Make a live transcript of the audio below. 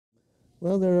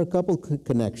Well, there are a couple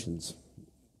connections.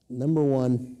 Number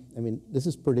one, I mean, this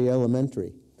is pretty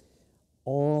elementary.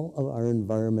 All of our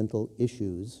environmental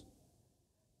issues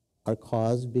are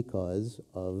caused because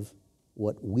of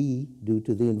what we do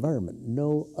to the environment.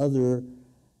 No other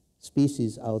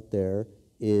species out there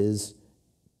is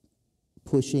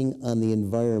pushing on the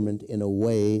environment in a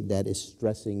way that is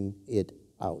stressing it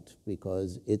out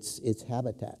because it's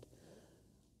habitat.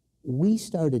 We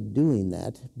started doing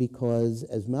that because,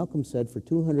 as Malcolm said, for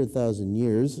 200,000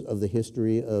 years of the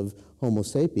history of Homo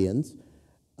sapiens,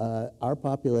 our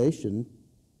population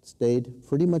stayed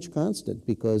pretty much constant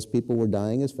because people were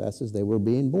dying as fast as they were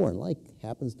being born, like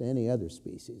happens to any other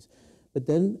species. But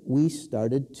then we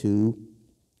started to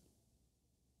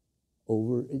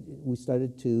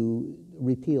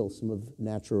repeal some of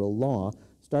natural law,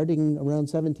 starting around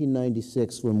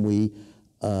 1796 when we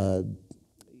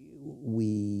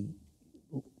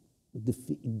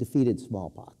defeated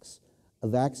smallpox. A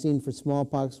vaccine for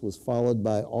smallpox was followed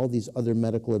by all these other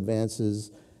medical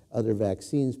advances, other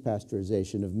vaccines,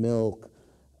 pasteurization of milk,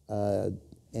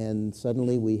 and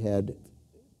suddenly we had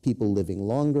people living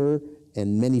longer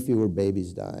and many fewer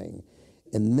babies dying.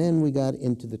 And then we got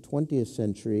into the 20th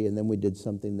century, and then we did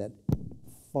something that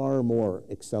far more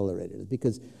accelerated it,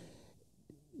 because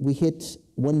we hit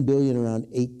 1 billion around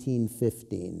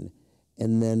 1815,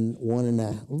 and then a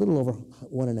little over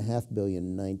 1.5 billion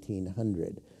in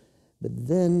 1900. But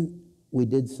then we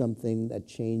did something that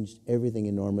changed everything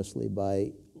enormously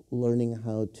by learning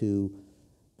how to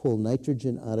pull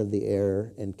nitrogen out of the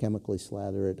air and chemically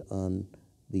slather it on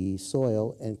the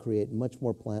soil and create much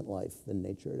more plant life than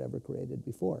nature had ever created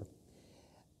before.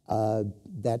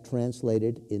 That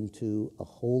translated into a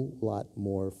whole lot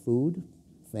more food.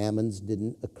 Famines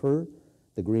didn't occur.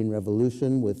 The Green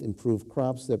Revolution, with improved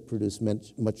crops that produced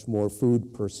much more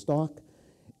food per stalk,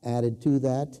 added to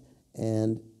that.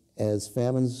 And as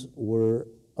famines were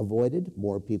avoided,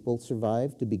 more people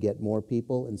survived to beget more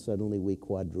people, and suddenly we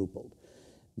quadrupled.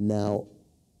 Now,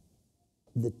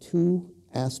 the two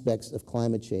aspects of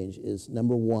climate change is,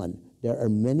 number one, there are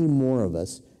many more of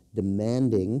us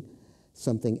demanding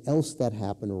something else that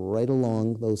happened right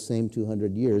along those same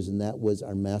 200 years, and that was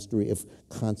our mastery of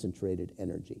concentrated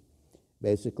energy.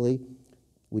 Basically,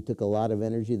 we took a lot of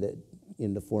energy that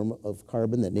in the form of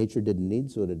carbon that nature didn't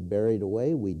need, so it had buried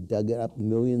away. We dug up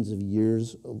millions of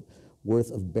years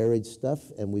worth of buried stuff,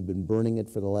 and we've been burning it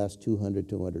for the last 200,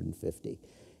 250.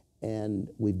 And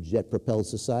we've jet-propelled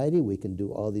society. We can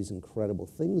do all these incredible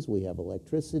things. We have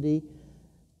electricity,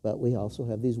 but we also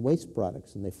have these waste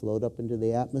products, and they float up into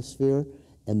the atmosphere.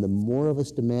 And the more of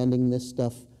us demanding this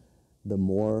stuff, the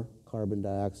more carbon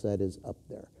dioxide is up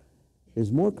there.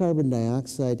 There's more carbon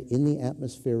dioxide in the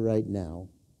atmosphere right now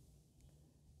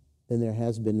than there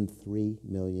has been in 3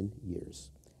 million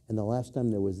years. And the last time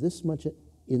there was this much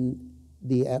in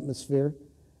the atmosphere,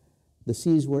 the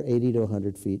seas were 80 to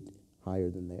 100 feet higher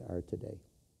than they are today.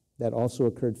 That also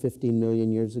occurred 15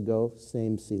 million years ago,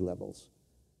 same sea levels.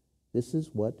 This is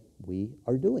what we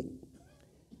are doing.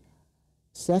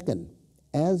 Second,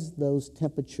 as those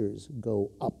temperatures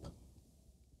go up,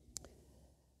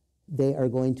 they are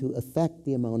going to affect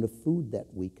the amount of food that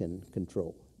we can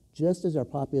control. Just as our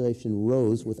population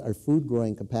rose with our food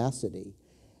growing capacity,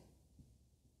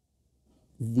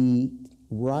 the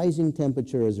rising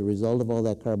temperature as a result of all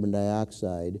that carbon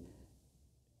dioxide,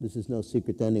 this is no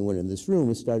secret to anyone in this room,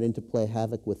 is starting to play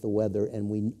havoc with the weather, and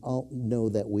we all know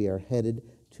that we are headed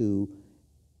to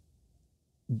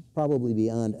probably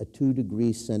beyond a 2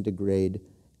 degrees centigrade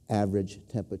average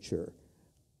temperature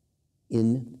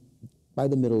by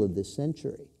the middle of this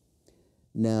century.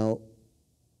 Now,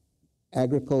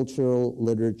 agricultural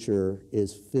literature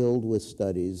is filled with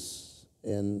studies,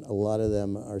 and a lot of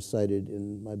them are cited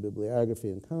in my bibliography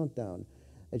and countdown,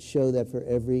 that show that for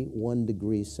every 1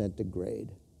 degree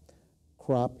centigrade,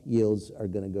 crop yields are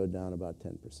going to go down about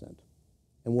 10%.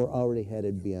 And we're already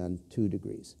headed beyond 2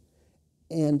 degrees.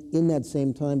 And in that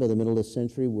same time, by the middle of the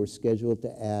century, we're scheduled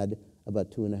to add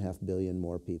about 2.5 billion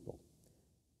more people.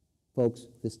 Folks,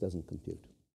 this doesn't compute.